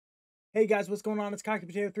Hey guys, what's going on? It's Cocky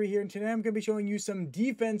Potato 3 here, and today I'm going to be showing you some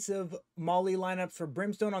defensive Molly lineups for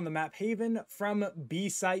Brimstone on the map Haven from B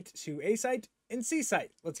site to A site and C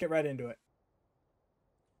site. Let's get right into it.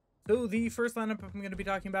 So the first lineup I'm going to be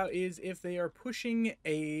talking about is if they are pushing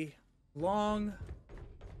a long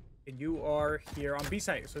and you are here on B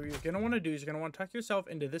site. So what you're going to want to do is you're going to want to tuck yourself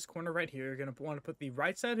into this corner right here. You're going to want to put the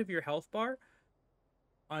right side of your health bar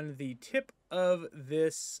on the tip of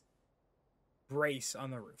this brace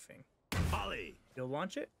on the roofing. Molly. You'll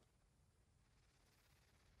launch it.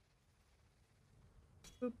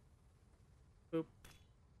 Boop. Boop.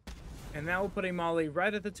 And that will put a molly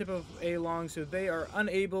right at the tip of A long so they are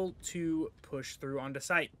unable to push through onto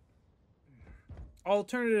site.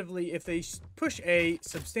 Alternatively, if they push A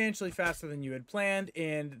substantially faster than you had planned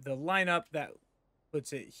and the lineup that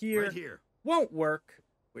puts it here, Right here won't work,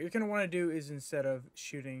 what you're going to want to do is instead of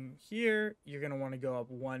shooting here, you're going to want to go up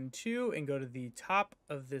 1, 2, and go to the top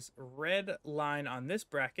of this red line on this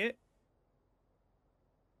bracket.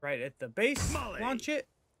 Right at the base, Molly. Launch it,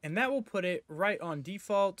 and that will put it right on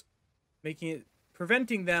default,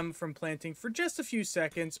 preventing them from planting for just a few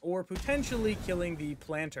seconds or potentially killing the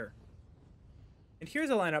planter. And here's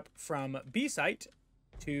a lineup from B site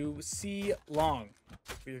to C long.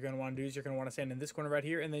 What you're going to want to do is you're going to want to stand in this corner right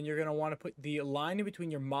here, and then you're going to want to put the line in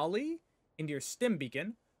between your molly and your stim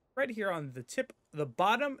beacon right here on the tip, the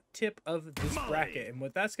bottom tip of this bracket. And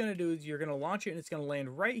what that's going to do is you're going to launch it and it's going to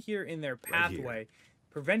land right here in their pathway,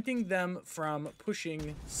 preventing them from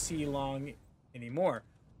pushing C long anymore,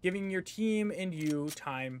 giving your team and you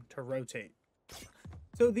time to rotate.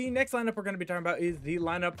 So the next lineup we're going to be talking about is the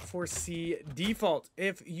lineup for C default.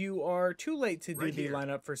 If you are too late to do the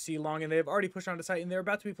lineup for C long and they've already pushed onto site and they're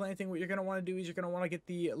about to be planting, what you're going to want to do is you're going to want to get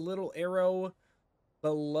the little arrow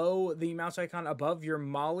below the mouse icon above your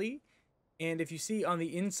molly. And if you see on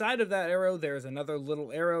the inside of that arrow, there's another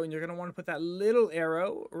little arrow, and you're going to want to put that little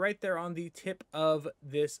arrow right there on the tip of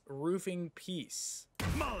this roofing piece.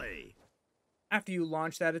 Molly. After you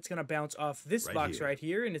launch that, it's going to bounce off this box right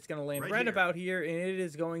here, and it's going to land right about here, and it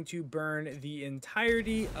is going to burn the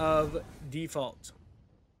entirety of default.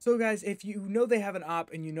 So guys, if you know they have an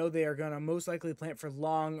op and you know they are going to most likely plant for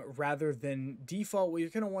long rather than default, what you're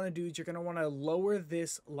going to want to do is you're going to want to lower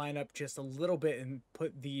this lineup just a little bit and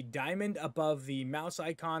put the diamond above the mouse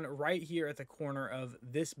icon right here at the corner of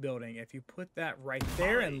this building. If you put that right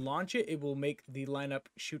there and launch it, it will make the lineup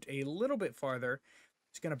shoot a little bit farther.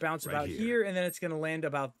 It's going to bounce about here, and then it's going to land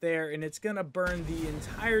about there, and it's going to burn the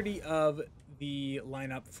entirety of the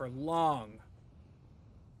lineup for long.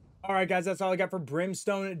 All right, guys, that's all I got for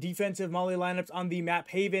Brimstone defensive molly lineups on the map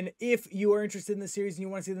Haven. If you are interested in the series and you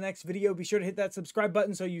want to see the next video, be sure to hit that subscribe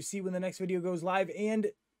button so you see when the next video goes live, and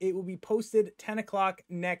it will be posted 10 o'clock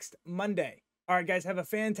next Monday. All right, guys, have a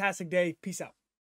fantastic day. Peace out.